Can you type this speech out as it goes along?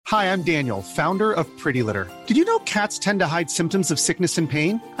Hi, I'm Daniel, founder of Pretty Litter. Did you know cats tend to hide symptoms of sickness and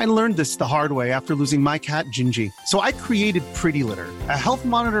pain? I learned this the hard way after losing my cat, Gingy. So I created Pretty Litter, a health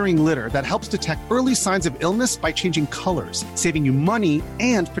monitoring litter that helps detect early signs of illness by changing colors, saving you money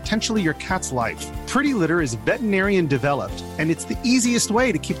and potentially your cat's life. Pretty Litter is veterinarian developed, and it's the easiest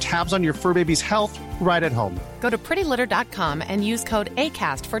way to keep tabs on your fur baby's health right at home. Go to prettylitter.com and use code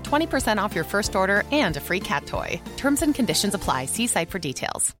ACAST for 20% off your first order and a free cat toy. Terms and conditions apply. See site for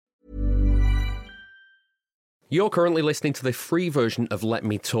details. You're currently listening to the free version of Let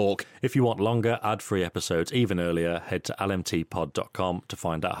Me Talk. If you want longer, ad-free episodes even earlier, head to lmtpod.com to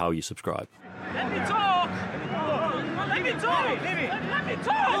find out how you subscribe. Let me talk! Let me talk! Let me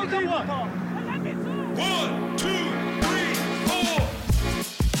talk! Let me talk! 1, 2, 3, 4!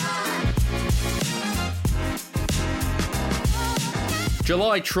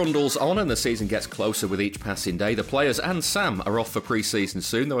 July trundles on and the season gets closer with each passing day. The players and Sam are off for pre-season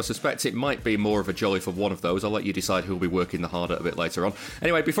soon, though I suspect it might be more of a jolly for one of those. I'll let you decide who'll be working the harder a bit later on.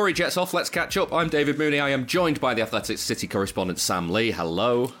 Anyway, before he jets off, let's catch up. I'm David Mooney. I am joined by the Athletics City correspondent Sam Lee.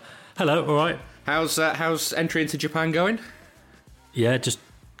 Hello. Hello, all right. How's entry into Japan going? Yeah, just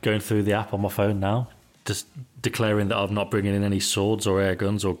going through the app on my phone now, just declaring that I'm not bringing in any swords or air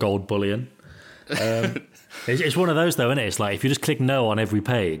guns or gold bullion. It's one of those, though, isn't it? It's like, if you just click no on every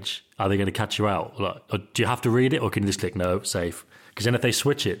page, are they going to catch you out? Like, or do you have to read it, or can you just click no, safe? Because then if they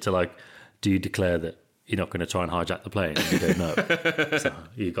switch it to, like, do you declare that you're not going to try and hijack the plane, and you don't know, so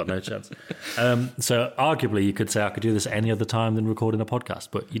you've got no chance. So arguably, you could say I could do this any other time than recording a podcast,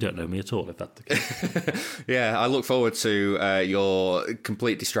 but you don't know me at all, if that's the case. Yeah, I look forward to your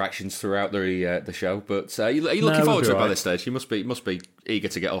complete distractions throughout the show, but are you looking forward to it by this stage? You must be eager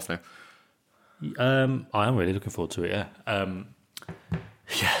to get off now. I am really looking forward to it.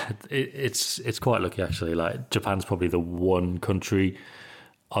 Yeah, it's quite lucky actually. Like, Japan's probably the one country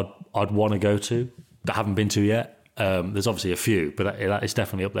I'd want to go to that I haven't been to yet. There's obviously a few, but that is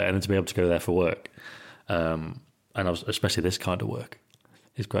definitely up there. And to be able to go there for work, and especially this kind of work,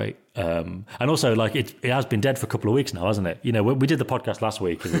 is great. And also, like, it has been dead for a couple of weeks now, hasn't it? You know, we did the podcast last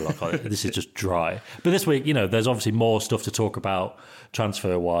week and we were like, oh, this is just dry. But this week, you know, there's obviously more stuff to talk about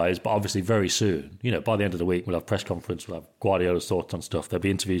transfer-wise, but obviously very soon, you know, by the end of the week, we'll have press conference, we'll have Guardiola's thoughts on stuff, there'll be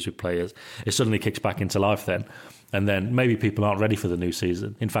interviews with players. It suddenly kicks back into life then. And then maybe people aren't ready for the new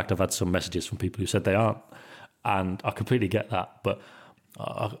season. In fact, I've had some messages from people who said they aren't. And I completely get that. But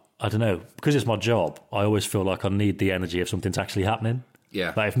I don't know, because it's my job, I always feel like I need the energy if something's actually happening.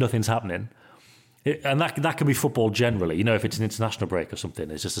 Yeah. Like, if nothing's happening, and that can be football generally. You know, if it's an international break or something,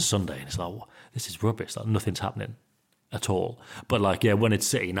 it's just a Sunday, and it's like, well, this is rubbish. Like, nothing's happening at all. But, like, yeah, when it's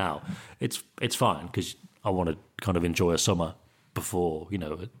City now, it's fine, because I want to kind of enjoy a summer before, you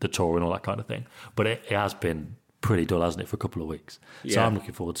know, the tour and all that kind of thing. But it has been pretty dull, hasn't it, for a couple of weeks? Yeah. So I'm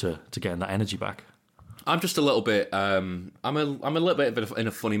looking forward to getting that energy back. I'm just a little bit. I'm a little bit in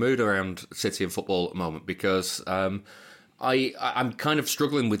a funny mood around City and football at the moment, because I'm kind of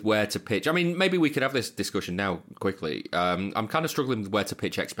struggling with where to pitch. I mean, maybe we could have this discussion now quickly. I'm kind of struggling with where to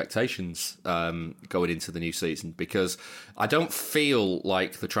pitch expectations going into the new season, because I don't feel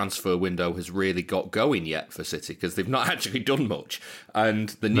like the transfer window has really got going yet for City, because they've not actually done much. And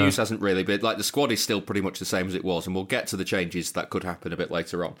the news hasn't really been... Like, the squad is still pretty much the same as it was, and we'll get to the changes that could happen a bit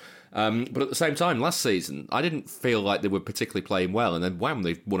later on. But at the same time, last season, I didn't feel like they were particularly playing well, and then wham,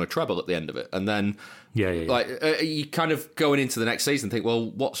 they won a treble at the end of it. And then... Like, you kind of going into the next season think, well,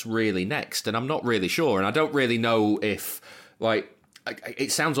 what's really next? And I'm not really sure. And I don't really know if, like,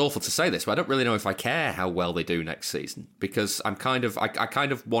 it sounds awful to say this, but I don't really know if I care how well they do next season, because I kind of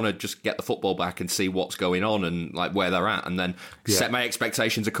want to just get the football back and see what's going on and, like, where they're at, and then set my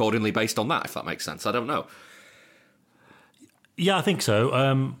expectations accordingly based on that, if that makes sense. I don't know. Yeah, I think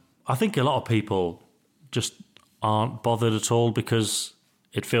so. I think a lot of people just aren't bothered at all, because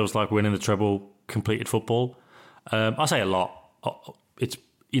it feels like winning the treble completed football. I say a lot. It's,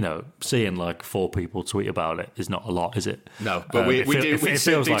 you know, seeing like 4 people tweet about it is not a lot, is it? No, but we do take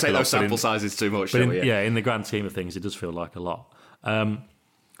those sample sizes too much, don't we? Yeah, in the grand scheme of things, it does feel like a lot. But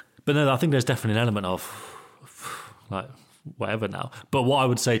no, I think there's definitely an element of, like, whatever now. But what I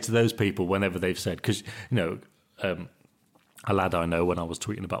would say to those people whenever they've said, because, you know, a lad I know, when I was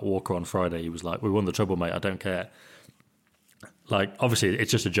tweeting about Walker on Friday, he was like, we won the treble, mate, I don't care. Like, obviously,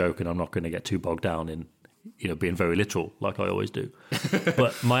 it's just a joke, and I'm not going to get too bogged down in, you know, being very literal, like I always do.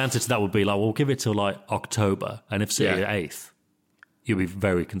 But my answer to that would be, like, well, give it till, like, October, and if City are 8th, you'll be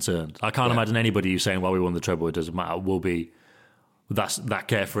very concerned. I can't imagine anybody who's saying, well, we won the treble, it doesn't matter, will be that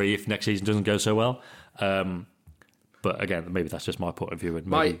carefree if next season doesn't go so well. But again, maybe that's just my point of view, and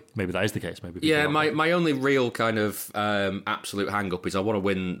maybe that is the case. Maybe my only real kind of absolute hang-up is I want to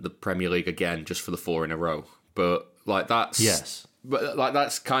win the Premier League again, just for the 4 in a row. But like that's but like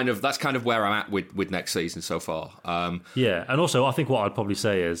that's kind of where I'm at with next season so far. And also I think what I'd probably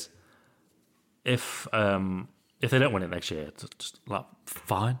say is if they don't win it next year, it's just like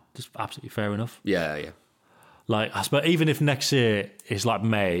fine, just absolutely fair enough. Yeah. Like I suppose even if next year is like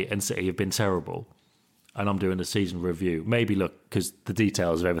May and City have been terrible, and I'm doing a season review, maybe look, because the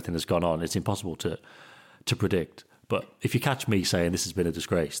details of everything that's gone on, it's impossible to predict. But if you catch me saying this has been a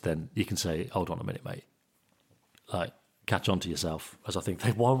disgrace, then you can say, hold on a minute, mate. Like, catch on to yourself, as I think.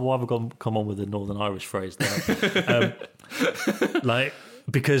 Why have I come on with the Northern Irish phrase there?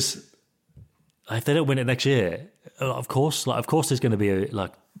 Because if they don't win it next year, of course there's going to be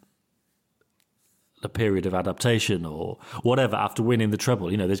a period of adaptation or whatever after winning the treble.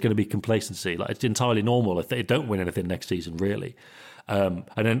 There's going to be complacency. Like, it's entirely normal if they don't win anything next season, really. And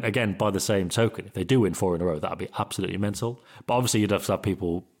then again, by the same token, if they do win 4 in a row, that'd be absolutely mental. But obviously, you'd have to have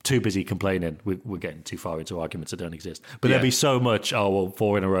people too busy complaining. We're getting too far into arguments that don't exist. But there'd be so much.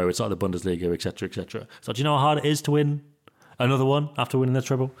 4 in a row. It's like the Bundesliga, etc., etc. So do you know how hard it is to win another one after winning the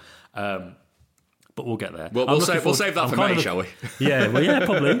treble? But we'll get there. We'll save that for May, shall we?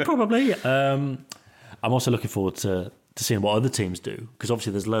 Probably. I'm also looking forward to seeing what other teams do, because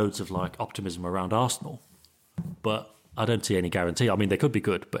obviously there's loads of like optimism around Arsenal, but I don't see any guarantee. I mean, they could be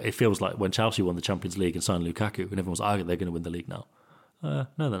good, but it feels like when Chelsea won the Champions League and signed Lukaku, and everyone was like, they're going to win the league now. No,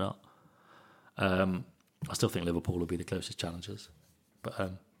 they're not. I still think Liverpool will be the closest challengers. But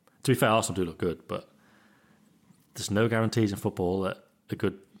to be fair, Arsenal do look good, but there's no guarantees in football that a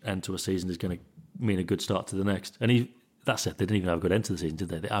good end to a season is going to mean a good start to the next. And that's it. They didn't even have a good end to the season, did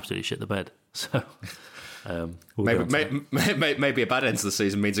they? They absolutely shit the bed. So maybe a bad end to the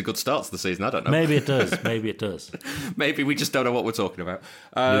season means a good start to the season. I don't know. Maybe it does. Maybe we just don't know what we're talking about.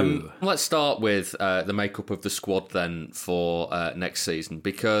 Let's start with the makeup of the squad then for next season,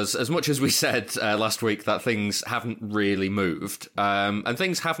 because as much as we said last week that things haven't really moved, and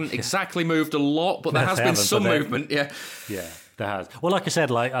things haven't exactly moved a lot, but there has been some movement. Yeah, there has. Well, like I said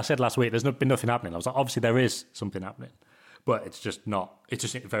last week, there's been nothing happening. I was like, obviously there is something happening, but it's just not. It's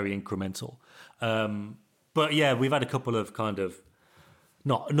just very incremental. But yeah, we've had a couple of kind of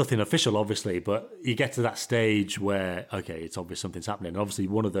nothing official, obviously, but you get to that stage where it's obvious something's happening. And obviously,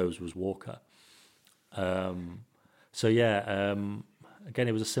 one of those was Walker. Again,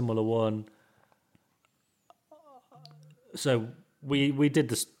 it was a similar one. So we did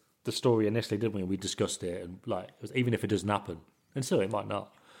the story initially, didn't we? And we discussed it, and like, it was, even if it doesn't happen, and still it might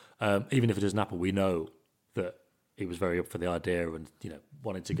not. Even if it doesn't happen, we know that he was very up for the idea and,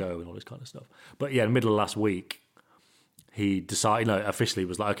 wanted to go and all this kind of stuff. But yeah, in the middle of last week, he decided, officially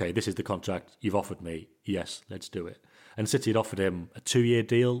was like, okay, this is the contract you've offered me. Yes, let's do it. And City had offered him a 2-year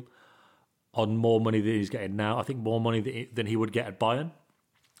deal on more money than he's getting now. I think more money than he would get at Bayern.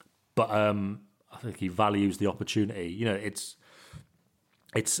 But I think he values the opportunity.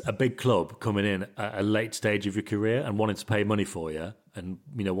 It's a big club coming in at a late stage of your career and wanting to pay money for you and,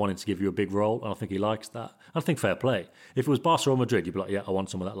 wanting to give you a big role. And I think he likes that. I think fair play. If it was Barcelona or Madrid, you'd be like, yeah, I want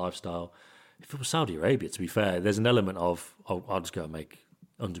some of that lifestyle. If it was Saudi Arabia, to be fair, there's an element of, I'll just go and make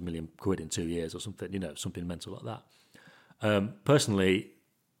 100 million quid in 2 years or something, something mental like that. Personally,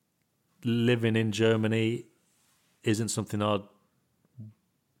 living in Germany isn't something that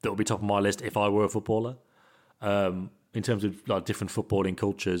would be top of my list if I were a footballer. In terms of like different footballing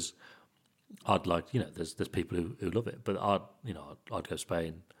cultures, I'd like, there's people who love it, but I'd go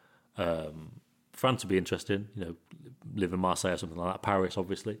Spain. France would be interesting, live in Marseille or something like that. Paris,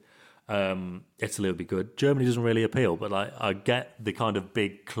 obviously. Italy would be good. Germany doesn't really appeal, but like, I get the kind of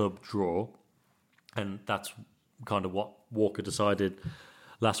big club draw, and that's kind of what Walker decided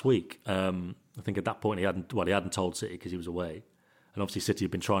last week. I think at that point he hadn't told City because he was away, and obviously City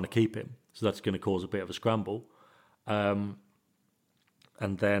have been trying to keep him, so that's going to cause a bit of a scramble. And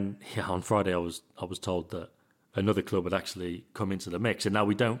then on Friday I was told that another club had actually come into the mix, and now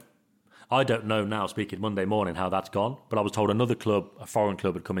I don't know now, speaking Monday morning, how that's gone, but I was told another club, a foreign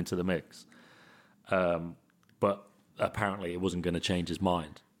club, had come into the mix. But apparently it wasn't going to change his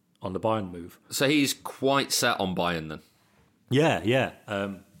mind on the Bayern move. So he's quite set on Bayern then? Yeah.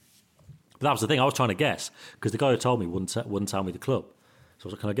 But that was the thing, I was trying to guess, because the guy who told me wouldn't tell me the club. So I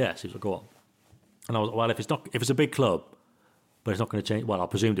was like, can I guess? He was like, go on. And I was like, well, if it's a big club, but it's not going to change. Well, I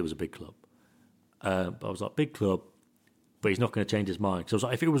presumed it was a big club. But I was like, big club, but he's not going to change his mind. So I was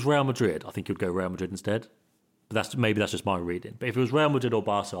like, if it was Real Madrid, I think he'd go Real Madrid instead. But maybe that's just my reading. But if it was Real Madrid or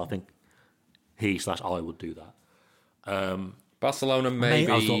Barca, I think he/I would do that. Barcelona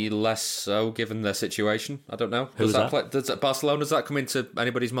maybe less so, given their situation. I don't know. Does that come into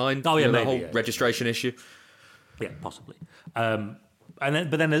anybody's mind? Oh yeah, maybe, the whole registration issue. Yeah, possibly. But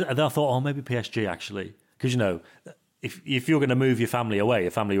then I thought, oh, maybe PSG actually, because if you're going to move your family away,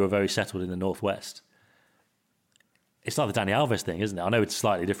 your family were very settled in the northwest. It's like the Dani Alves thing, isn't it? I know it's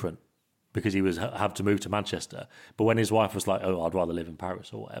slightly different because he had to move to Manchester, but when his wife was like, "Oh, I'd rather live in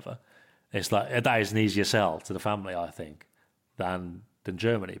Paris" or whatever, it's like that is an easier sell to the family, I think, than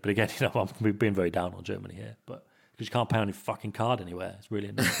Germany. But again, I'm being very down on Germany here, but because you can't pay on your fucking card anywhere, it's really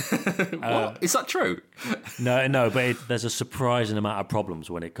annoying. What? Is that true? No, but there's a surprising amount of problems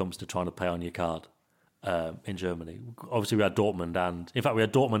when it comes to trying to pay on your card in Germany. Obviously, we had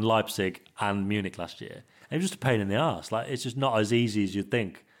Dortmund, Leipzig, and Munich last year. And it was just a pain in the arse. Like, it's just not as easy as you'd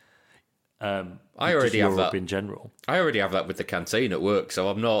think. I already have that in general. I already have that with the canteen at work, so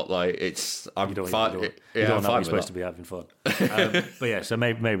I'm not like I'm fine. You don't know you're supposed to be having fun. But yeah, so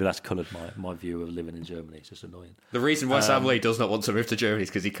maybe that's coloured my view of living in Germany. It's just annoying. The reason why Sam Lee does not want to move to Germany is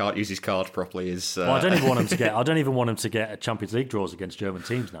because he can't use his card properly. Well, I don't even want him to get. I don't even want him to get Champions League draws against German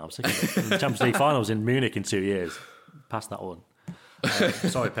teams now. I'm sick of it. The Champions League finals in Munich in 2 years. Past that one.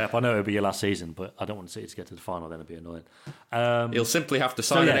 Sorry, Pep. I know it'll be your last season, but I don't want City to get to the final. Then it'd be annoying. You'll simply have to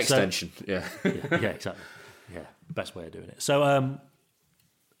sign an extension. Yeah, exactly. Yeah, best way of doing it. So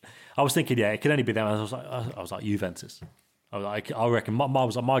I was thinking, it could only be them. I was like Juventus. I reckon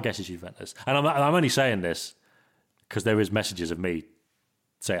my guess is Juventus, and I'm only saying this because there is messages of me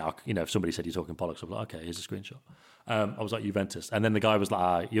say, if somebody said you're talking bollocks, I'm like, okay, here's a screenshot. I was like Juventus, and then the guy was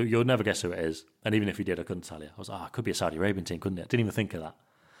like, you'll never guess who it is, and even if you did, I couldn't tell you. I was like, it could be a Saudi Arabian team, couldn't it? Didn't even think of that.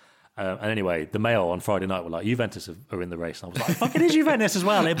 And anyway, the Mail on Friday night were like, Juventus are in the race, and I was like, fucking is Juventus as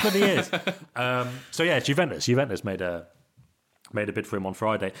well, it bloody is. So yeah, it's Juventus. Juventus made a bid for him on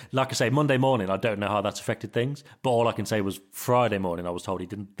Friday. Like I say, Monday morning, I don't know how that's affected things, but all I can say was Friday morning, I was told he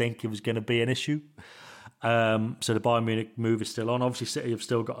didn't think it was going to be an issue. So the Bayern Munich move is still on. Obviously, City have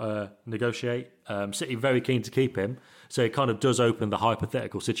still got to negotiate. City very keen to keep him. So it kind of does open the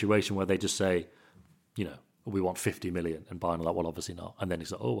hypothetical situation where they just say, we want 50 million, and Bayern are like, well, obviously not. And then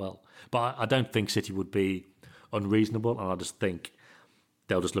it's like, oh, well. But I don't think City would be unreasonable, and I just think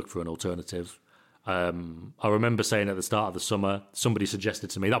they'll just look for an alternative. I remember saying at the start of the summer, somebody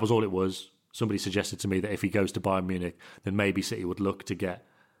suggested to me, that was all it was, somebody suggested to me that if he goes to Bayern Munich, then maybe City would look to get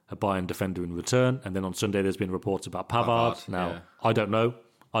a Bayern defender in return. And then on Sunday, there's been reports about Pavard. Now, I don't know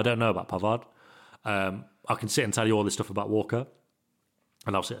about Pavard. I can sit and tell you all this stuff about Walker,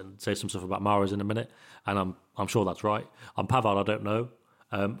 and I'll sit and say some stuff about Mahrez in a minute, and I'm sure that's right. On Pavard, I don't know.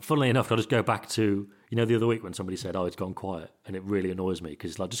 Funnily enough, I'll just go back to, the other week when somebody said, it's gone quiet, and it really annoys me,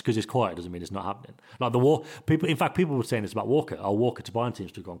 because it's like, just because it's quiet doesn't mean it's not happening. Like people were saying this about Walker. Walker to Bayern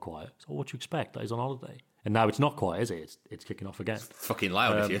teams to have gone quiet. So what do you expect? Like, he's on holiday. And now it's not quiet, is it? It's kicking off again. It's fucking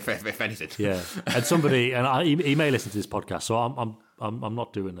loud, if anything. Yeah, and somebody, he may listen to this podcast, so I'm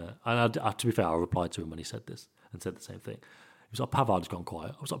not doing that. And to be fair, I replied to him when he said this and said the same thing. He was like, Pavard's gone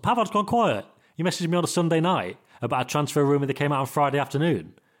quiet. I was like, Pavard's gone quiet. He messaged me on a Sunday night about a transfer rumour that came out on Friday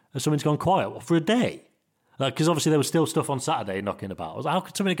afternoon, and something's gone quiet for a day. Because obviously there was still stuff on Saturday knocking about. I was like, how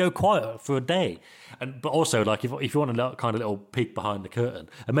could somebody go quiet for a day? But also, like, if you want a kind of little peek behind the curtain,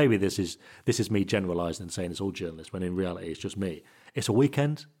 and maybe this is me generalising and saying it's all journalists, when in reality it's just me. It's a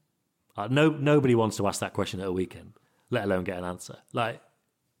weekend. Nobody wants to ask that question at a weekend, let alone get an answer. Like,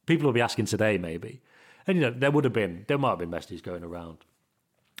 people will be asking today, maybe. And, there might have been messages going around.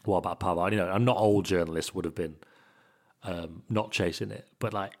 What about Pavard? And not all journalists would have been not chasing it.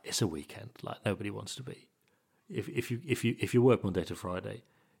 But, like, it's a weekend. Like, nobody wants to be. If you work Monday to Friday,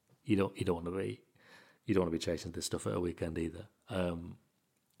 you don't want to be chasing this stuff at a weekend either. I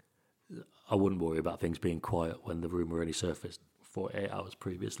wouldn't worry about things being quiet when the rumour only surfaced 48 hours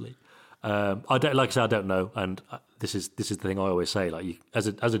previously. I don't know, and this is the thing I always say. Like, as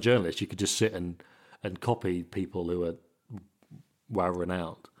a journalist, you could just sit and copy people who are well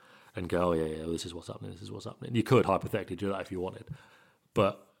renowned and go, oh yeah, this is what's happening. You could hypothetically do that if you wanted,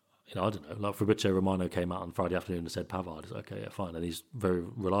 but. I don't know, like Fabrizio Romano came out on Friday afternoon and said Pavard is okay, yeah, fine, and he's very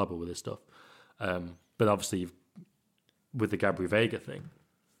reliable with this stuff. But obviously, with the Gabri Vega thing,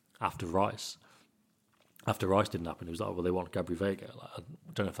 after Rice didn't happen, it was like, well, they want Gabri Vega. Like, I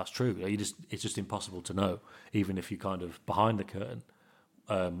don't know if that's true. It's just impossible to know, even if you kind of behind the curtain,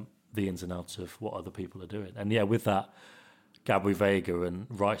 the ins and outs of what other people are doing. And yeah, with that Gabri Vega and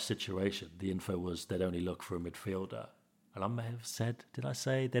Rice situation, the info was they'd only look for a midfielder. And I may have said, did I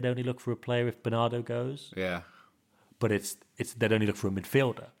say they'd only look for a player if Bernardo goes? Yeah. But it's they'd only look for a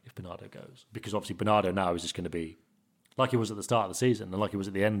midfielder if Bernardo goes. Because obviously Bernardo now is just going to be, like he was at the start of the season and like he was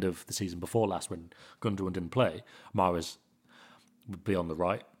at the end of the season before last when Gundogan didn't play. Mahrez would be on the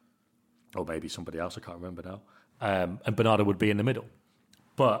right, or maybe somebody else, I can't remember now. And Bernardo would be in the middle.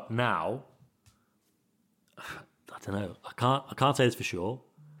 But now, I don't know. I can't say this for sure.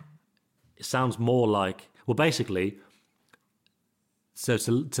 It sounds more like, well, basically, so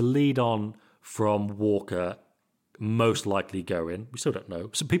to lead on from Walker most likely going, we still don't know.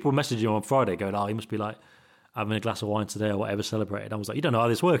 So people were messaging him on Friday going, oh, he must be like having a glass of wine today or whatever, celebrating. I was like, you don't know how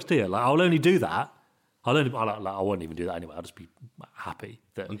this works, do you? Like, I'll only do that. I won't even do that anyway. I'll just be happy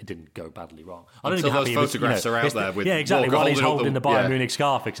that it didn't go badly wrong. I don't Until even those photographs are out there with exactly, Walker while he's holding the Bayern yeah. Munich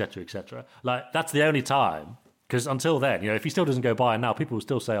scarf, etc., etc. Like, that's the only time. Because until then, if he still doesn't go Bayern now, people will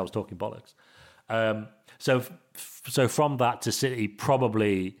still say I was talking bollocks. So from that to City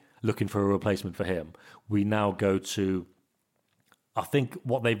probably looking for a replacement for him, we now go to, I think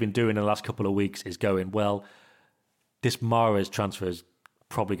what they've been doing in the last couple of weeks is going, well, this Mahrez transfer is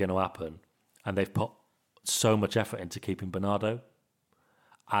probably going to happen, and they've put so much effort into keeping Bernardo.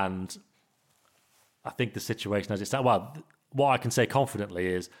 And I think the situation as it stands, well, what I can say confidently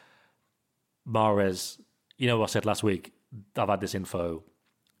is Mahrez, what I said last week, I've had this info.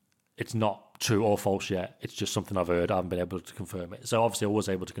 It's not true or false yet. It's just something I've heard. I haven't been able to confirm it. So obviously I was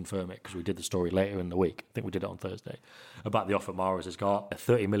able to confirm it because we did the story later in the week. I think we did it on Thursday, about the offer Mahrez has got.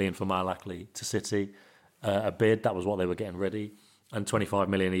 30 million for Malakli to City, a bid. That was what they were getting ready. And 25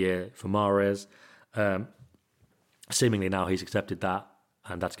 million a year for Mahrez. Seemingly now he's accepted that,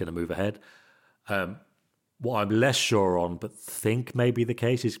 and that's going to move ahead. What I'm less sure on, but think may be the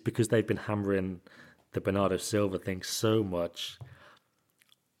case, is because they've been hammering the Bernardo Silva thing so much.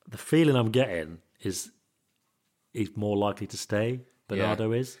 The feeling I'm getting is he's more likely to stay.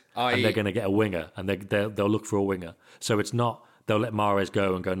 Bernardo is, and they're going to get a winger, and they'll look for a winger. So it's not they'll let Mahrez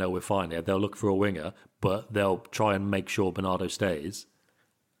go and go, no, we're fine here. They'll look for a winger, but they'll try and make sure Bernardo stays.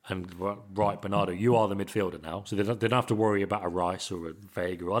 And right, Bernardo, you are the midfielder now, so they don't have to worry about a Rice or a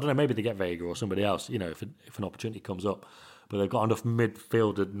Vega. I don't know, maybe they get Vega or somebody else, if an opportunity comes up. But they've got enough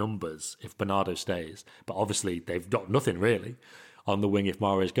midfielder numbers if Bernardo stays. But obviously, they've got nothing really on the wing if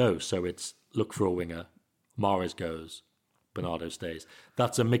Mahrez goes. So it's look for a winger, Mahrez goes, Bernardo stays.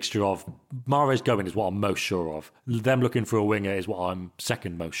 That's a mixture of Mahrez going is what I'm most sure of. Them looking for a winger is what I'm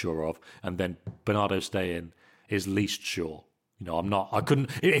second most sure of. And then Bernardo staying is least sure.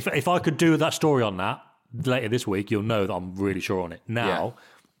 If I could do that story on that later this week, you'll know that I'm really sure on it. Now,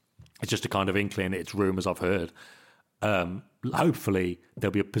 It's just a kind of inkling, it's rumours I've heard. Hopefully,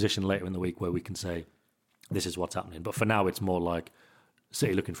 there'll be a position later in the week where we can say, this is what's happening. But for now, it's more like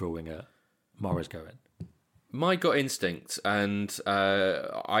City looking for a winger, Mahrez going. My gut instinct, and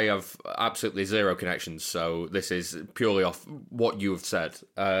I have absolutely zero connections, so this is purely off what you have said.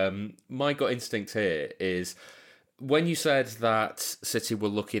 My gut instinct here is, when you said that City were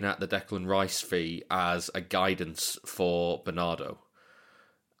looking at the Declan Rice fee as a guidance for Bernardo,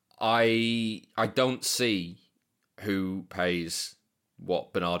 I don't see who pays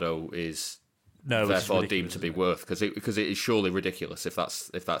what Bernardo is therefore deemed to be worth, because it is surely ridiculous if that's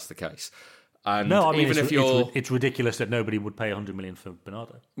the case. And no, I mean, even it's ridiculous that nobody would pay 100 million for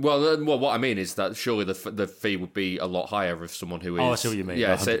Bernardo. Well, what I mean is that surely the fee would be a lot higher if someone who is. Oh, I see what you mean.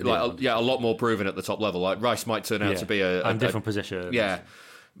 Yeah, a lot more proven at the top level. Like Rice might turn out to be a different position. Yeah,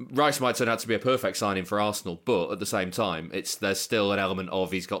 Rice might turn out to be a perfect signing for Arsenal, but at the same time, there's still an element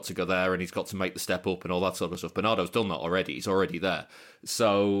of he's got to go there and he's got to make the step up and all that sort of stuff. Bernardo's done that already. He's already there.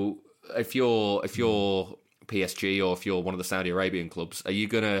 So if you're PSG or if you're one of the Saudi Arabian clubs, are you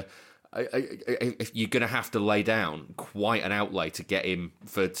gonna? If you're going to have to lay down quite an outlay to get him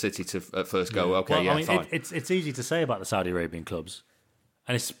for City to at first go, fine. It's easy to say about the Saudi Arabian clubs,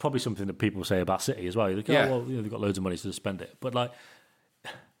 and it's probably something that people say about City as well. You're like, they've got loads of money to spend it. But like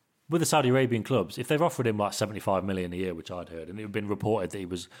with the Saudi Arabian clubs, if they've offered him like 75 million a year, which I'd heard, and it had been reported that he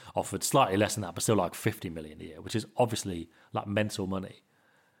was offered slightly less than that, but still like 50 million a year, which is obviously like mental money.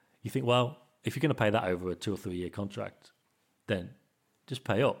 You think, well, if you're going to pay that over a 2 or 3 year contract, then just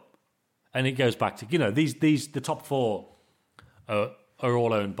pay up. And it goes back to, the top four are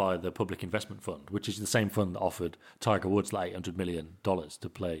all owned by the Public Investment Fund, which is the same fund that offered Tiger Woods like $800 million to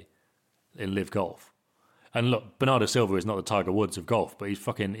play in Live Golf. And look, Bernardo Silva is not the Tiger Woods of golf, but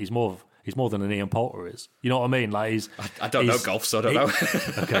he's more than an Ian Poulter is. You know what I mean? Like I don't know golf, so I don't know.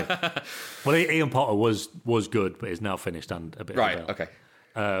 Okay. Well, Ian Poulter was good, but is now finished and a bit right. Okay.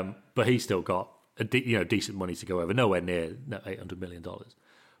 But he's still got decent money to go over, nowhere near $800 million.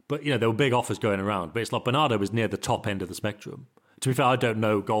 But, there were big offers going around. But it's like Bernardo was near the top end of the spectrum. To be fair, I don't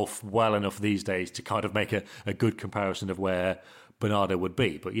know golf well enough these days to kind of make a good comparison of where Bernardo would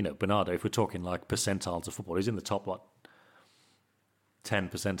be. But, Bernardo, if we're talking like percentiles of football, he's in the top, 10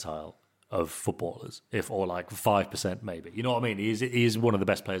 percentile of footballers, or like 5% maybe. You know what I mean? He is one of the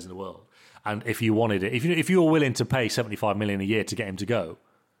best players in the world. And if you wanted it, if you were willing to pay 75 million a year to get him to go,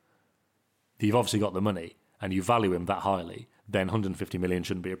 you've obviously got the money and you value him that highly, then 150 million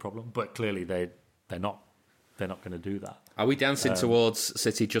shouldn't be a problem. But clearly they're not going to do that. Are we dancing towards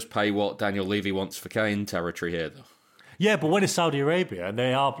City just pay what Daniel Levy wants for Kane territory here, though? Yeah, but when it's Saudi Arabia, and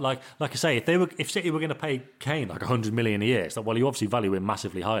they are like I say, if City were going to pay Kane like 100 million a year, it's like, well, you obviously value him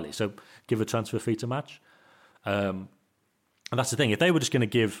massively highly, so give a transfer fee to match. And that's the thing. If they were just going to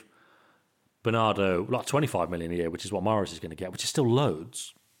give Bernardo like 25 million a year, which is what Mahrez is going to get, which is still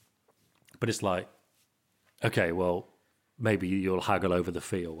loads, but it's like, okay, well, maybe you'll haggle over the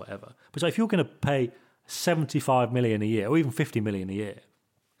fee or whatever. But so if you're going to pay 75 million a year, or even 50 million a year,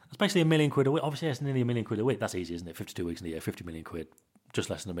 that's basically £1 million a week. Obviously, that's nearly £1 million a week. That's easy, isn't it? 52 weeks in a year, 50 million quid, just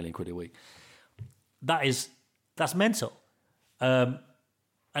less than £1 million a week. That's mental. And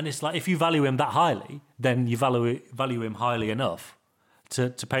it's like, if you value him that highly, then you value him highly enough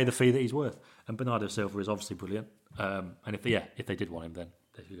to pay the fee that he's worth. And Bernardo Silva is obviously brilliant. And if they did want him, then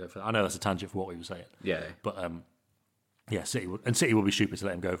they should go for that. I know that's a tangent for what we were saying. Yeah. But City would be stupid to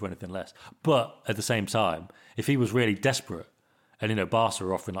let him go for anything less. But at the same time, if he was really desperate, and Barca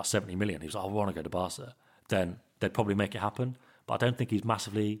are offering like 70 million, he was like, I want to go to Barca, then they'd probably make it happen. But I don't think he's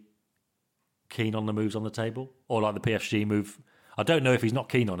massively keen on the moves on the table, or like the PSG move. I don't know if he's not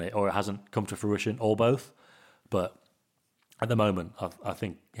keen on it or it hasn't come to fruition, or both. But at the moment, I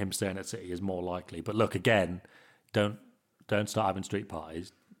think him staying at City is more likely. But look, again, don't start having street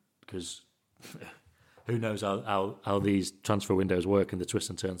parties, because who knows how these transfer windows work and the twists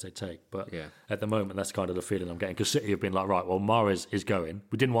and turns they take. But at the moment, that's kind of the feeling I'm getting, because City have been like, right, well, Mahrez is going.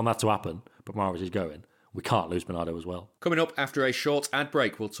 We didn't want that to happen, but Mahrez is going. We can't lose Bernardo as well. Coming up after a short ad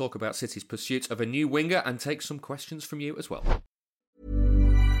break, we'll talk about City's pursuit of a new winger and take some questions from you as well.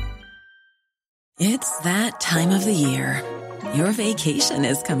 It's that time of the year. Your vacation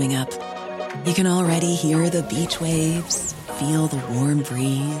is coming up. You can already hear the beach waves, feel the warm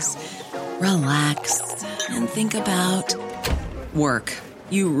breeze, relax, and think about work.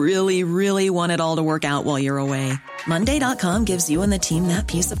 You really, really want it all to work out while you're away. Monday.com gives you and the team that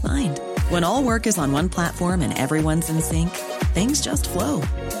peace of mind. When all work is on one platform and everyone's in sync, things just flow.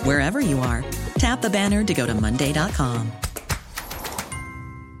 Wherever you are, tap the banner to go to Monday.com.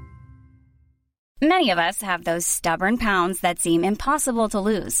 Many of us have those stubborn pounds that seem impossible to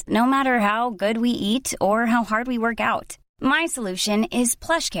lose, no matter how good we eat or how hard we work out. My solution is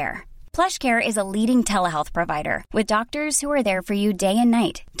PlushCare. PlushCare is a leading telehealth provider with doctors who are there for you day and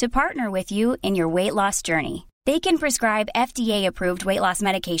night to partner with you in your weight loss journey. They can prescribe FDA-approved weight loss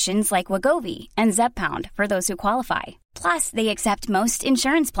medications like Wegovy and Zepbound for those who qualify. Plus, they accept most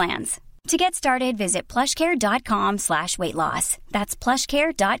insurance plans. To get started, visit plushcare.com/weightloss. That's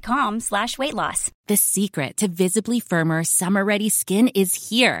plushcare.com/weightloss. The secret to visibly firmer, summer-ready skin is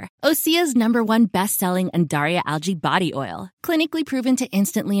here. Osea's #1 best-selling Andaria Algae Body Oil. Clinically proven to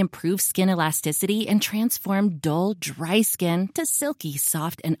instantly improve skin elasticity and transform dull, dry skin to silky,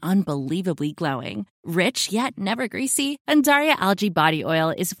 soft, and unbelievably glowing. Rich yet never greasy, Andaria Algae Body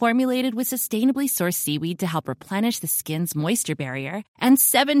Oil is formulated with sustainably sourced seaweed to help replenish the skin's moisture barrier, and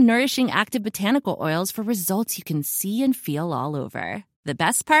 7 nourishing active botanical oils for results you can see and feel all over. The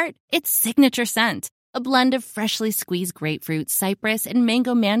best part? Its signature scent. A blend of freshly squeezed grapefruit, cypress, and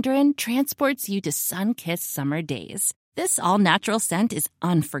mango mandarin transports you to sun-kissed summer days. This all-natural scent is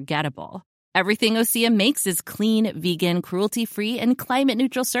unforgettable. Everything Osea makes is clean, vegan, cruelty-free, and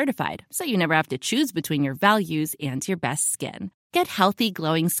climate-neutral certified, so you never have to choose between your values and your best skin. Get healthy,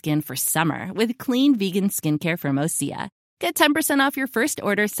 glowing skin for summer with clean, vegan skincare from Osea. Get 10% off your first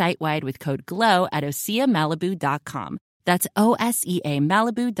order site-wide with code GLOW at OseaMalibu.com. That's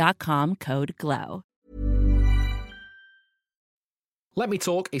OSEAMalibu.com, code GLOW. Let Me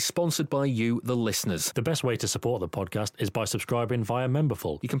Talk is sponsored by you, the listeners. The best way to support the podcast is by subscribing via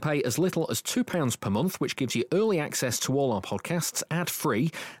Memberful. You can pay as little as £2 per month, which gives you early access to all our podcasts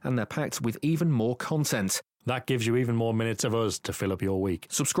ad-free, and they're packed with even more content. That gives you even more minutes of us to fill up your week.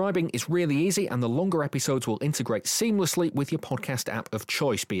 Subscribing is really easy, and the longer episodes will integrate seamlessly with your podcast app of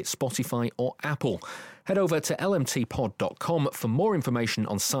choice, be it Spotify or Apple. Head over to lmtpod.com for more information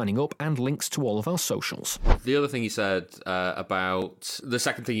on signing up and links to all of our socials. The other thing you said about the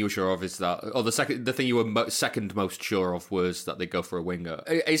second thing you were sure of is that, or the thing you were second most sure of was that they go for a winger.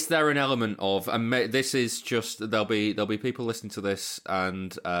 Is there an element of, and this is just there'll be people listening to this,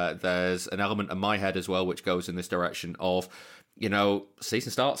 and there's an element in my head as well which goes in this direction of,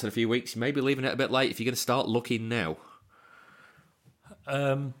 season starts in a few weeks, you may be leaving it a bit late if you're going to start looking now.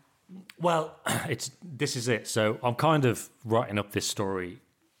 Well, this is it. So I'm kind of writing up this story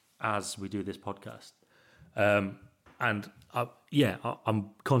as we do this podcast. I'm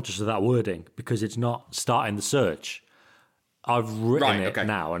conscious of that wording because it's not starting the search. I've written it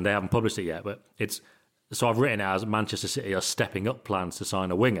now, and they haven't published it yet, but so I've written it as Manchester City are stepping up plans to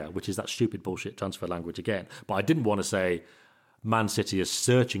sign a winger, which is that stupid bullshit transfer language again. But I didn't want to say Man City is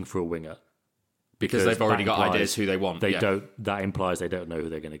searching for a winger because they've already got ideas who they want. They don't. That implies they don't know who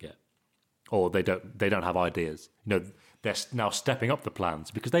they're going to get, or they don't have ideas. They're now stepping up the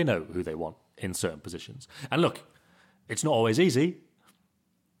plans because they know who they want in certain positions. And look, it's not always easy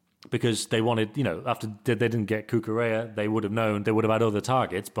because they wanted, after they didn't get Cucurella, they would have known, they would have had other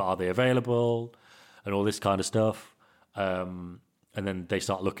targets, but are they available and all this kind of stuff. And then they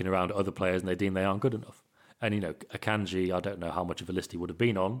start looking around at other players and they deem they aren't good enough. And, Akanji, I don't know how much of a list he would have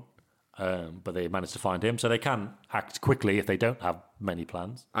been on, but they managed to find him. So they can act quickly if they don't have many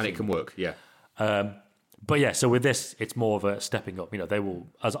plans. And it can work, yeah. But yeah, so with this, it's more of a stepping up. They will.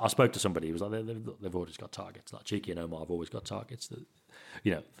 As I spoke to somebody, he was like, they've always got targets. Like Cheeky and Omar have always got targets.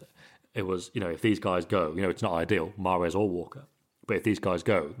 That, it was, if these guys go, it's not ideal, Mahrez or Walker. But if these guys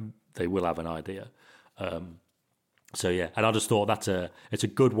go, they will have an idea. So yeah, and I just thought it's a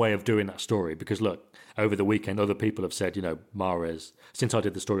good way of doing that story because look, over the weekend, other people have said, Mahrez. Since I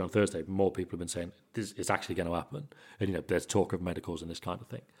did the story on Thursday, more people have been saying this is actually going to happen, and there's talk of medicals and this kind of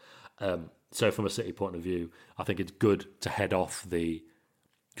thing. So from a City point of view, I think it's good to head off because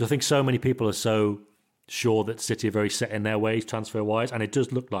I think so many people are so sure that City are very set in their ways, transfer-wise, and it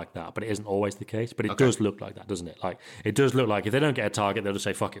does look like that, but it isn't always the case. But it does look like that, doesn't it? Like, it does look like if they don't get a target, they'll just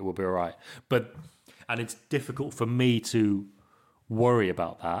say, fuck it, we'll be all right. And it's difficult for me to worry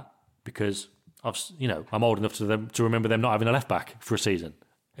about that because I'm old enough to remember them not having a left-back for a season.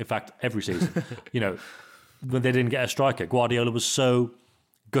 In fact, every season. When they didn't get a striker, Guardiola was so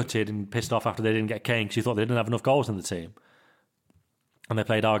gutted and pissed off after they didn't get Kane because he thought they didn't have enough goals in the team. And they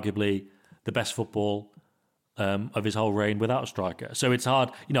played arguably the best football of his whole reign without a striker. So it's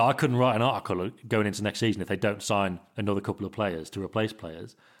hard. I couldn't write an article going into next season if they don't sign another couple of players to replace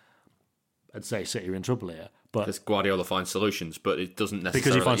players. I'd say City are in trouble here. But because Guardiola finds solutions, but it doesn't necessarily...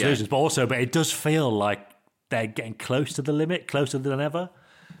 Because he finds solutions, but it does feel like they're getting close to the limit, closer than ever.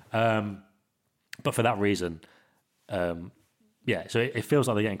 But for that reason... so it feels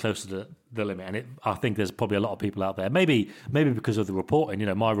like they're getting close to the limit, and I think there's probably a lot of people out there. Maybe because of the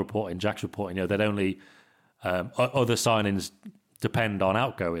reporting, my reporting, Jack's reporting, that only other signings depend on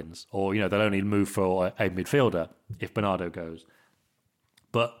outgoings, or they'll only move for a midfielder if Bernardo goes.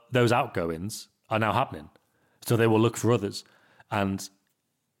 But those outgoings are now happening, so they will look for others, and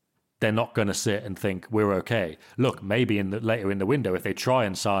they're not going to sit and think we're okay. Look, maybe later in the window, if they try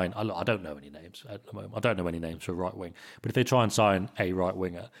and sign, I don't know any names at the moment. I don't know any names for a right wing, but if they try and sign a right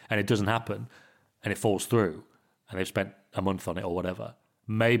winger and it doesn't happen, and it falls through, and they've spent a month on it or whatever,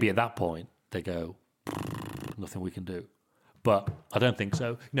 maybe at that point they go, nothing we can do. But I don't think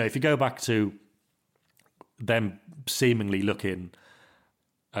so. If you go back to them seemingly looking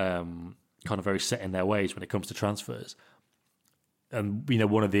kind of very set in their ways when it comes to transfers. And,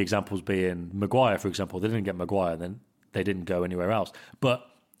 one of the examples being Maguire, for example. They didn't get Maguire, then they didn't go anywhere else. But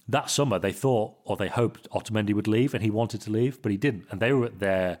that summer, they thought, or they hoped, Otamendi would leave, and he wanted to leave, but he didn't. And they were at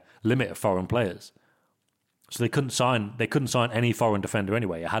their limit of foreign players. So they couldn't sign any foreign defender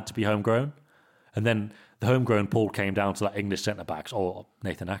anyway. It had to be homegrown. And then the homegrown pool came down to English centre-backs, or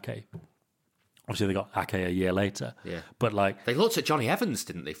Nathan Ake. Obviously, they got Ake a year later. Yeah. But they looked at Johnny Evans,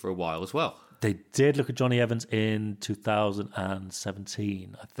 didn't they, for a while as well? They did look at Johnny Evans in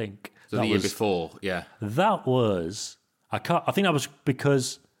 2017, I think. So the year before, yeah. That was... I think that was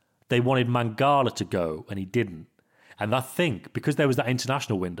because they wanted Mangala to go, and he didn't. And I think, because there was that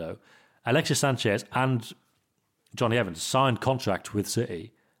international window, Alexis Sanchez and Johnny Evans signed contract with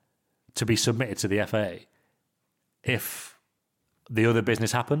City to be submitted to the FA if the other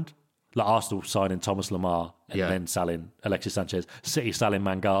business happened. Like Arsenal signing Thomas Lemar and then selling Alexis Sanchez. City selling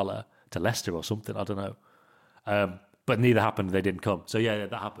Mangala to Leicester or something, I don't know. But neither happened, they didn't come. So yeah,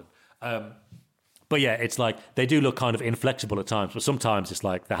 that happened. But yeah, it's like they do look kind of inflexible at times, but sometimes it's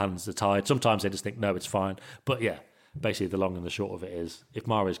like their hands are tied. Sometimes they just think, no, it's fine. But yeah, basically the long and the short of it is if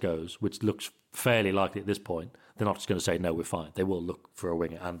Mahrez goes, which looks fairly likely at this point, they're not just going to say, no, we're fine. They will look for a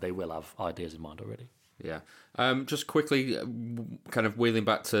winger and they will have ideas in mind already. Yeah. Just quickly, kind of wheeling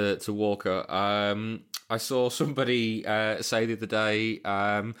back to Walker, I saw somebody say the other day,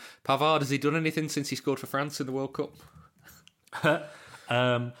 Pavard, has he done anything since he scored for France in the World Cup?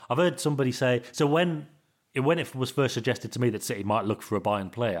 I've heard somebody say, so when it was first suggested to me that City might look for a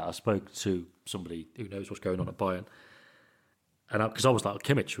Bayern player, I spoke to somebody who knows what's going on at Bayern. And because I was like,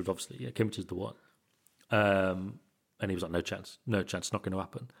 Kimmich was obviously, Kimmich is the one. And he was like, no chance, not going to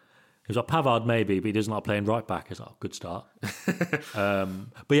happen. He was like, Pavard maybe, but he doesn't like playing right back. It's like, good start. But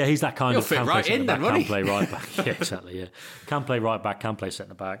yeah, he's that kind You'll of fit can right play in centre then, back, won't can he? play right back. Yeah, exactly. Yeah, can play right back, can play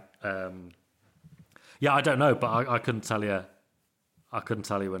centre back. Yeah, I don't know, but I couldn't tell you. I couldn't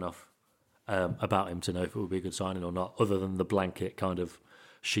tell you enough about him to know if it would be a good signing or not, other than the blanket kind of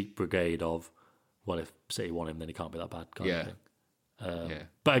sheep brigade of, well, if City want him, then he can't be that bad kind of thing.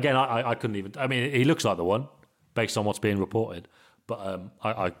 But again, I couldn't even. I mean, he looks like the one based on what's being reported. But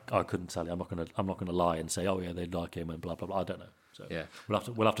I couldn't tell you. I'm not gonna lie and say, oh yeah, they like him and blah blah blah. I don't know. So yeah,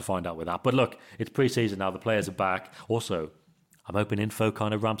 we'll have to find out with that. But look, it's pre-season now. The players are back. Also, I'm hoping info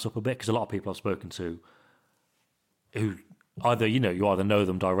kind of ramps up a bit because a lot of people I've spoken to who either you either know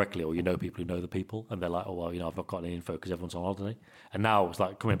them directly or you know people who know the people, and they're like, oh well, I've not got any info because everyone's on holiday. And now it's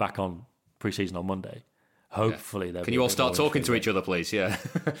like coming back on pre-season on Monday. Hopefully, can you all start talking to each other, please? Yeah,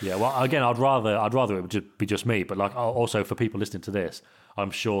 yeah. Well, again, I'd rather it would be just me, but like also for people listening to this,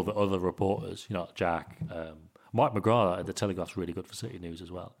 I'm sure that other reporters, Jack, Mike McGrath at the Telegraph's really good for City News as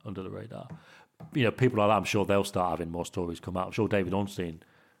well, under the radar. People like that, I'm sure they'll start having more stories come out. I'm sure David Ornstein.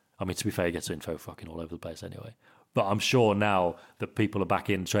 I mean, to be fair, he gets info fucking all over the place anyway. But I'm sure now that people are back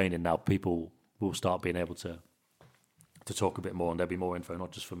in training, now people will start being able to talk a bit more, and there'll be more info,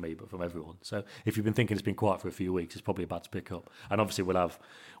 not just from me, but from everyone. So if you've been thinking it's been quiet for a few weeks, it's probably about to pick up. And obviously we'll have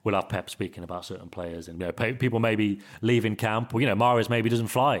Pep speaking about certain players, and people maybe leaving camp, or Mahrez maybe doesn't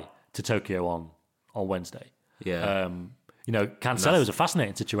fly to Tokyo on Wednesday. Yeah. Cancelo's a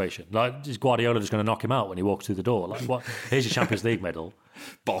fascinating situation. Like, is Guardiola just going to knock him out when he walks through the door? Like, what? Here's your Champions League medal.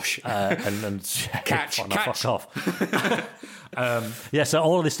 Bosh. And catch. Fuck off. So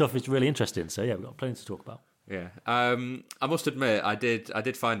all of this stuff is really interesting. So yeah, we've got plenty to talk about. Yeah, I must admit, I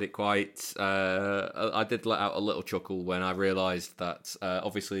did find it quite. I did let out a little chuckle when I realised that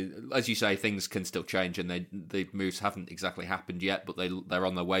obviously, as you say, things can still change, and the moves haven't exactly happened yet, but they're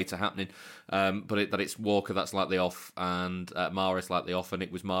on their way to happening. That it's Walker that's likely off, and Mahrez likely off, and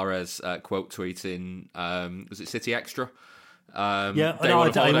it was Mahrez quote tweeting. Was it City Extra? I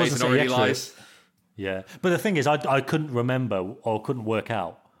wasn't already lies. Yeah, but the thing is, I couldn't remember or couldn't work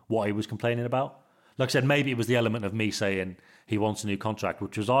out what he was complaining about. Like I said, maybe it was the element of me saying he wants a new contract,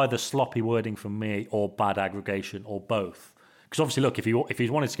 which was either sloppy wording from me or bad aggregation or both. Because obviously, look, if he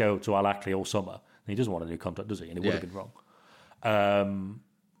wanted to go to Al Ahly all summer, then he doesn't want a new contract, does he? And it would have been wrong.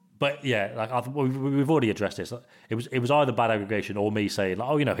 But yeah, we've already addressed this. It was either bad aggregation or me saying, like,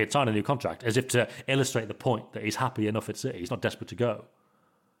 oh, he'd sign a new contract, as if to illustrate the point that he's happy enough at City. He's not desperate to go.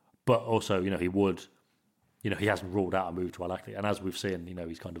 But also, he would, he hasn't ruled out a move to Al Ahly. And as we've seen,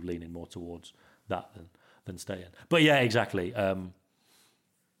 he's kind of leaning more towards that than staying. But yeah, exactly. But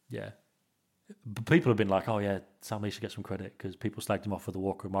people have been like, oh yeah, Sam Lee should get some credit because people slagged him off for the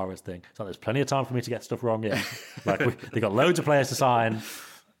Walker and Mahrez thing. So there's plenty of time for me to get stuff wrong. Yeah, they got loads of players to sign.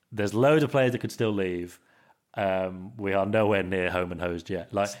 There's loads of players that could still leave. We are nowhere near home and hosed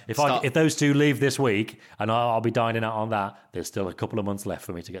yet. Like if those two leave this week and I'll be dining out on that, there's still a couple of months left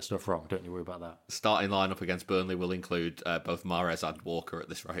for me to get stuff wrong. Don't you worry about that. Starting lineup against Burnley will include both Mahrez and Walker at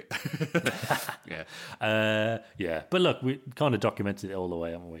this rate. Yeah. But look, we kind of documented it all the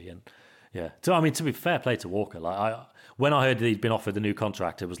way, haven't we? And yeah. So I mean, to be fair play to Walker, when I heard that he'd been offered the new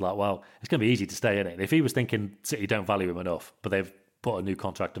contract, it was like, well, it's going to be easy to stay in it. If he was thinking City don't value him enough, but they've put a new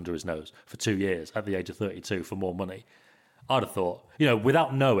contract under his nose for 2 years at the age of 32 for more money, I'd have thought,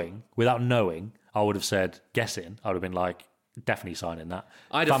 without knowing, I would have said, guessing, I would have been like, definitely signing that.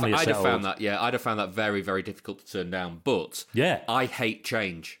 I'd have found that very, very difficult to turn down. But yeah, I hate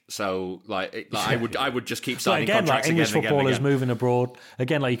change, so I would just keep signing again, contracts like English again. footballers moving abroad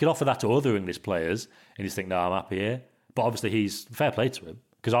again. Like you could offer that to other English players, and you just think, no, I'm happy here. But obviously, he's fair play to him.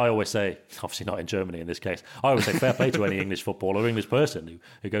 Because I always say, obviously not in Germany in this case, I always say fair play to any English footballer or English person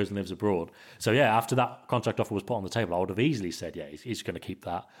who goes and lives abroad. So yeah, after that contract offer was put on the table, I would have easily said, yeah, he's going to keep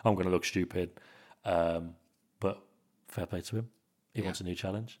that. I'm going to look stupid. But fair play to him. He wants a new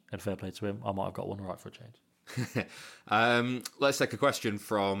challenge. And fair play to him. I might have got one right for a change. Let's take a question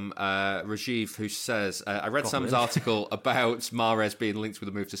from Rajiv, who says, I read Sam's article about Mahrez being linked with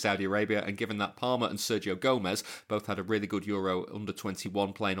a move to Saudi Arabia, and given that Palmer and Sergio Gomez both had a really good Euro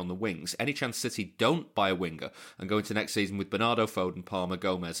under-21 playing on the wings, any chance City don't buy a winger and go into next season with Bernardo, Foden, Palmer,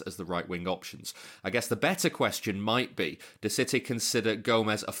 Gomez as the right wing options? I guess the better question might be, does City consider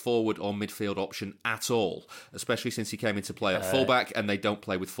Gomez a forward or midfield option at all, especially since he came into play at fullback and they don't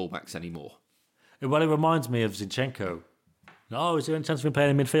play with fullbacks anymore? Well, it reminds me of Zinchenko. No, is there any chance of him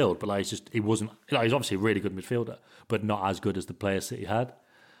playing in midfield? But he wasn't. He's obviously a really good midfielder, but not as good as the players City had.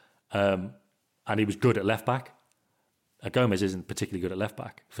 And he was good at left back. Gomez isn't particularly good at left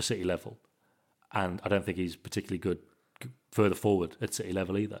back for City level, and I don't think he's particularly good further forward at City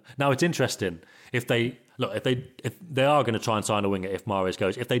level either. Now it's interesting if they are going to try and sign a winger if Mahrez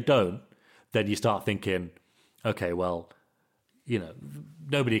goes. If they don't, then you start thinking, okay, well,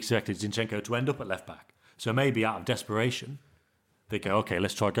 nobody expected Zinchenko to end up at left back, so maybe out of desperation they go, okay,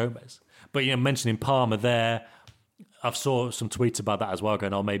 let's try Gomez. But mentioning Palmer there, I've saw some tweets about that as well,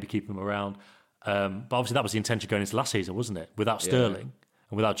 going, oh, maybe keep him around. But obviously that was the intention going into last season, wasn't it? Without Sterling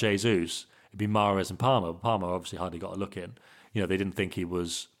and without Jesus, it'd be Mahrez and Palmer. Palmer obviously hardly got a look in. They didn't think he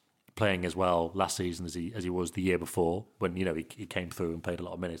was playing as well last season as he was the year before, when he came through and played a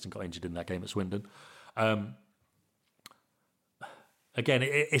lot of minutes and got injured in that game at Swindon. Again,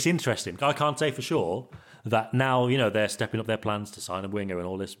 it's interesting. I can't say for sure that now they're stepping up their plans to sign a winger and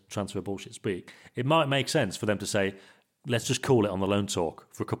all this transfer bullshit speak. It might make sense for them to say, let's just call it on the loan talk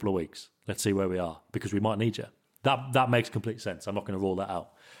for a couple of weeks. Let's see where we are, because we might need you. That makes complete sense. I'm not going to rule that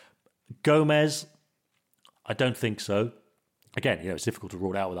out. Gomez, I don't think so. Again, it's difficult to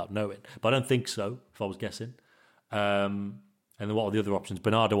rule it out without knowing, but I don't think so, if I was guessing. And then what are the other options?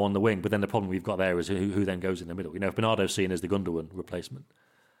 Bernardo on the wing, but then the problem we've got there is who then goes in the middle. If Bernardo's seen as the Gundogan replacement,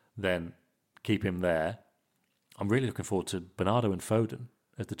 then keep him there. I'm really looking forward to Bernardo and Foden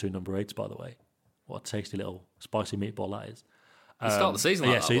as the 2 number 8s, by the way. What a tasty little spicy meatball that is. Start the season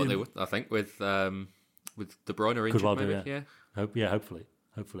like that, I think, with De Bruyne injured, well maybe.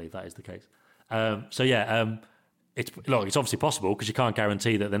 Hopefully that is the case. It's obviously possible, because you can't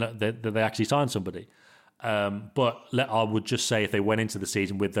guarantee that they actually sign somebody. But I would just say, if they went into the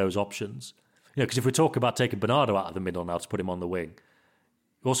season with those options, because if we talk about taking Bernardo out of the middle now to put him on the wing,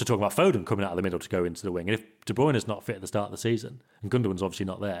 we're also talking about Foden coming out of the middle to go into the wing. And if De Bruyne is not fit at the start of the season, and Gundogan's obviously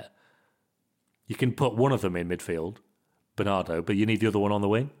not there, you can put one of them in midfield, Bernardo, but you need the other one on the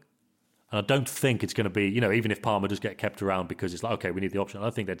wing. And I don't think it's going to be, even if Palmer does get kept around because it's like, okay, we need the option, I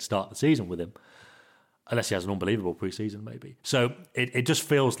don't think they'd start the season with him, unless he has an unbelievable pre-season maybe. So it just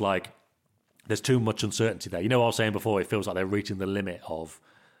feels like there's too much uncertainty there. I was saying before, it feels like they're reaching the limit of,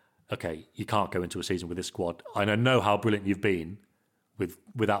 okay, you can't go into a season with this squad. And I know how brilliant you've been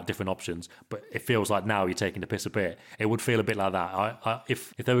without different options, but it feels like now you're taking the piss a bit. It would feel a bit like that.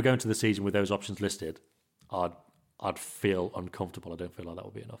 If they were going to the season with those options listed, I'd feel uncomfortable. I don't feel like that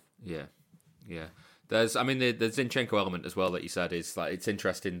would be enough. Yeah. There's the Zinchenko element as well that you said is like, it's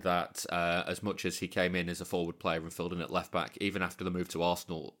interesting that as much as he came in as a forward player and filled in at left back, even after the move to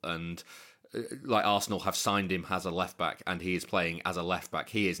Arsenal, and like Arsenal have signed him as a left back and he is playing as a left back,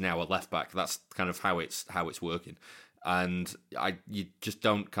 he is now a left back. That's kind of how it's working. And you just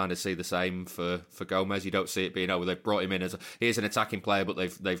don't kind of see the same for Gomez. You don't see it being, they've brought him in as he is an attacking player, but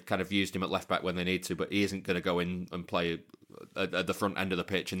they've kind of used him at left back when they need to. But he isn't going to go in and play at the front end of the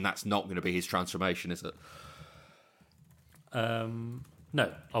pitch, and that's not going to be his transformation, is it?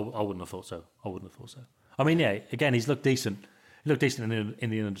 No, I wouldn't have thought so. I mean, yeah, again, he's looked decent. He looked decent in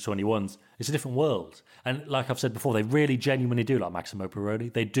the under-21s. It's a different world, and like I've said before, they really genuinely do like Maximo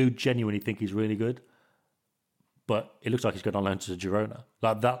Perroni. They do genuinely think he's really good. But it looks like he's going on loan to Girona.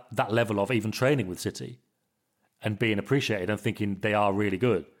 Like that level of even training with City and being appreciated and thinking they are really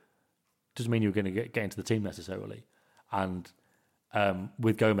good doesn't mean you're going to get into the team necessarily. And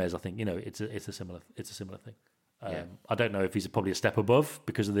with Gomez, I think it's a similar thing. I don't know if he's probably a step above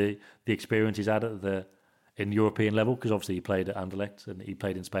because of the experience he's had in European level, because obviously he played at Anderlecht and he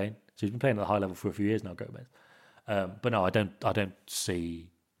played in Spain, so he's been playing at a high level for a few years now, Gomez. But no, I don't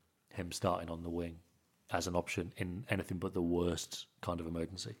see him starting on the wing as an option in anything but the worst kind of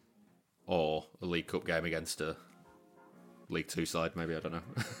emergency. Or a League Cup game against a League Two side, maybe, I don't know.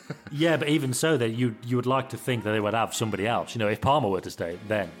 Yeah, but even so, that you would like to think that they would have somebody else. If Palmer were to stay,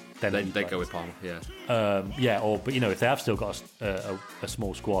 then they'd go with Palmer, yeah. But if they have still got a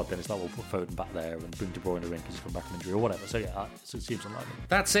small squad, then it's like we'll put Foden back there and bring De Bruyne in because he's come back from injury or whatever. So yeah, it seems unlikely.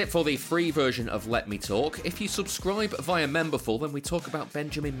 That's it for the free version of Let Me Talk. If you subscribe via Memberful, then we talk about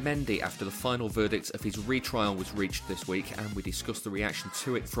Benjamin Mendy after the final verdict of his retrial was reached this week, and we discuss the reaction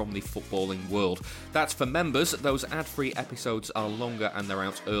to it from the footballing world. That's for members. Those ad-free episodes are longer and they're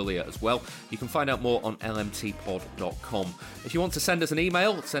out earlier as well. You can find out more on lmtpod.com. If you want to send us an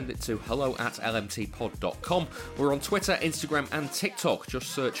email, send it to hello@lmtpod.com. We're on Twitter, Instagram and TikTok.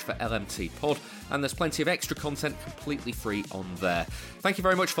 Just search for LMTpod, and there's plenty of extra content completely free on there. Thank you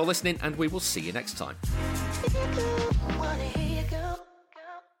very much for listening, and we will see you next time.